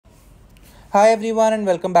Hi everyone and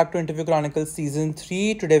welcome back to Interview Chronicles Season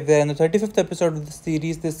 3. Today we are in the 35th episode of the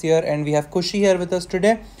series this year and we have Kushi here with us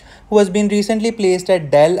today who has been recently placed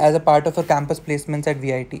at Dell as a part of her campus placements at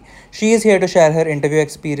VIT. She is here to share her interview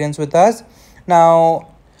experience with us. Now,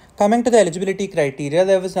 coming to the eligibility criteria,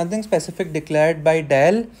 there was nothing specific declared by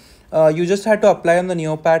Dell. You just had to apply on the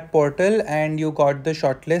Neopat portal and you got the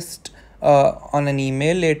shortlist on an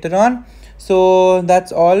email later on. So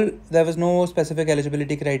that's all. There was no specific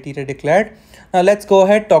eligibility criteria declared. Now let's go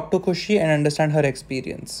ahead, talk to Kushi and understand her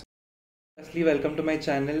experience. Firstly, welcome to my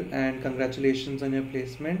channel and congratulations on your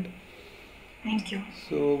placement. Thank you.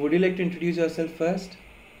 So would you like to introduce yourself first?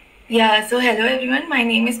 Yeah, so hello everyone. My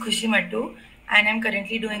name is Kushi Mattu and I'm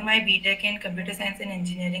currently doing my BTech in Computer Science and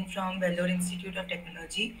Engineering from Vellore Institute of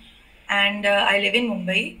Technology. And I live in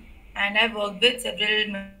Mumbai and I've worked with several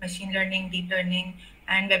machine learning, deep learning,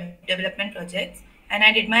 and web development projects. And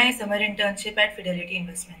I did my summer internship at Fidelity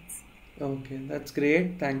Investments. Okay, that's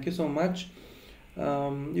great. Thank you so much.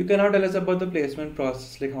 You can now tell us about the placement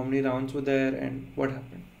process, like how many rounds were there and what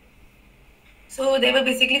happened. So there were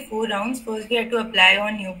basically 4 rounds. First, we had to apply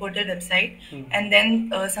on new portal website, and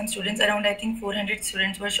then some students, around I think 400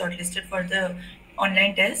 students, were shortlisted for the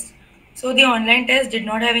online test. So the online test did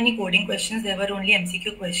not have any coding questions. There were only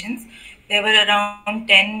MCQ questions. There were around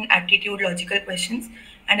 10 aptitude logical questions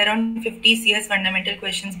and around 50 CS fundamental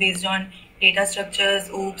questions based on data structures,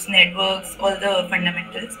 OOPs, networks, all the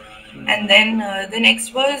fundamentals. And then the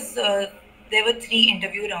next was there were 3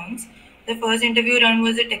 interview rounds. The first interview round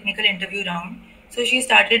was a technical interview round. So she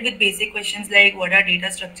started with basic questions like what are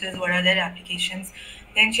data structures, what are their applications.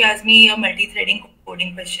 Then she asked me a multi-threading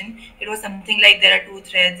coding question. It was something like there are 2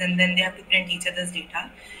 threads and then they have to print each other's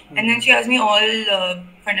data. And then she asked me all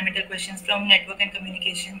fundamental questions from network and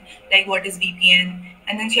communication, like what is VPN.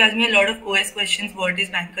 And then she asked me a lot of OS questions. What is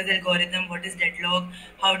Banker's algorithm? What is deadlock?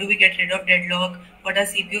 How do we get rid of deadlock? What are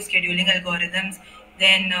CPU scheduling algorithms?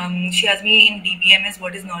 Then she asked me in DBMS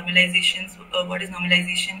what is normalizations, what is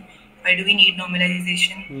normalization, why do we need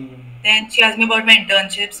normalization. Then she asked me about my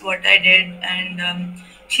internships, what I did, and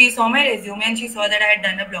she saw my resume and she saw that I had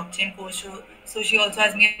done a blockchain course. So she also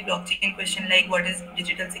asked me a blockchain question like what is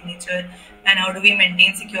digital signature and how do we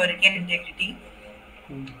maintain security and integrity.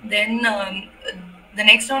 Then the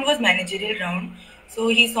next round was managerial round. So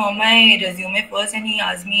he saw my resume first and he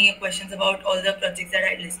asked me questions about all the projects that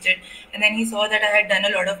I listed. And then he saw that I had done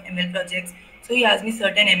a lot of ML projects. So he asked me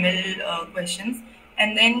certain ML questions.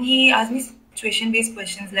 And then he asked me situation-based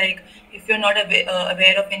questions like if you're not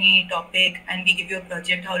aware of any topic and we give you a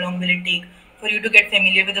project, how long will it take for you to get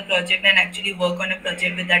familiar with the project and actually work on a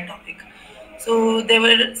project with that topic. So there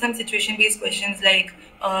were some situation-based questions like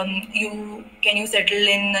can you settle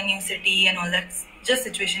in a new city and all that, just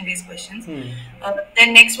situation-based questions.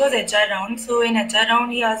 Then next was HR round. So in HR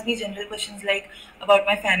round, he asked me general questions like about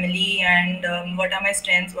my family and what are my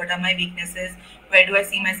strengths, what are my weaknesses, where do I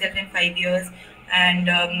see myself in 5 years,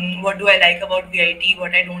 and what do I like about VIT,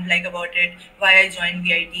 what I don't like about it, why I joined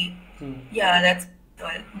VIT. Yeah, that's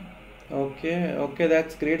all. Okay,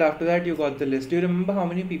 that's great. After that, you got the list. Do you remember how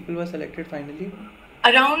many people were selected finally?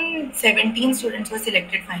 Around 17 students were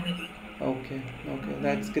selected finally. Okay,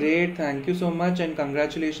 that's great. Thank you so much and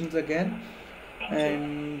congratulations again.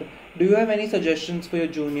 And do you have any suggestions for your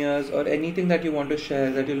juniors or anything that you want to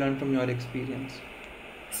share that you learned from your experience?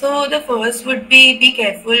 So the first would be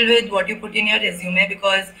careful with what you put in your resume,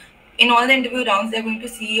 because in all the interview rounds they're going to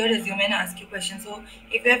see your resume and ask you questions. So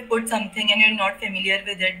if you have put something and you're not familiar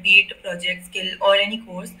with it, be it a project, skill, or any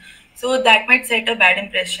course, so that might set a bad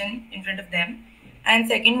impression in front of them. And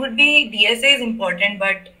second would be DSA is important,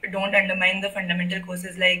 but don't undermine the fundamental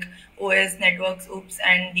courses like OS, networks, OOPs,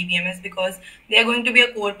 and DBMS, because they are going to be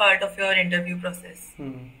a core part of your interview process.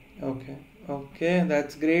 Okay,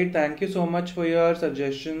 that's great. Thank you so much for your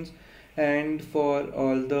suggestions and for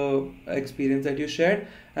all the experience that you shared.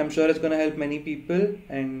 I'm sure it's going to help many people.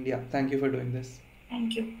 And yeah, thank you for doing this.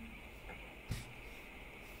 Thank you.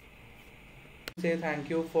 Say thank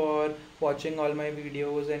you for watching all my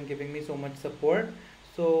videos and giving me so much support.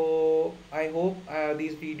 So I hope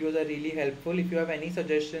these videos are really helpful. If you have any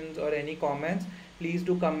suggestions or any comments, please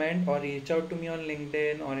do comment or reach out to me on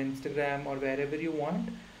LinkedIn or Instagram or wherever you want.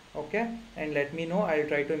 Okay, and let me know. I'll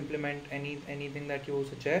try to implement anything that you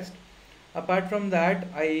suggest. Apart from that,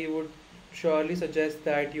 I would surely suggest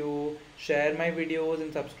that you share my videos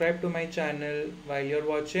and subscribe to my channel while you're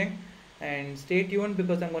watching. And stay tuned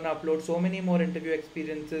because I'm going to upload so many more interview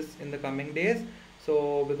experiences in the coming days.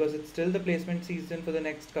 So because it's still the placement season for the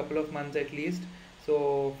next couple of months at least.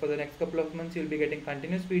 So for the next couple of months you'll be getting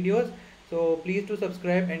continuous videos. So please do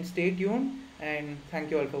subscribe and stay tuned, and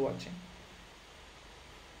thank you all for watching.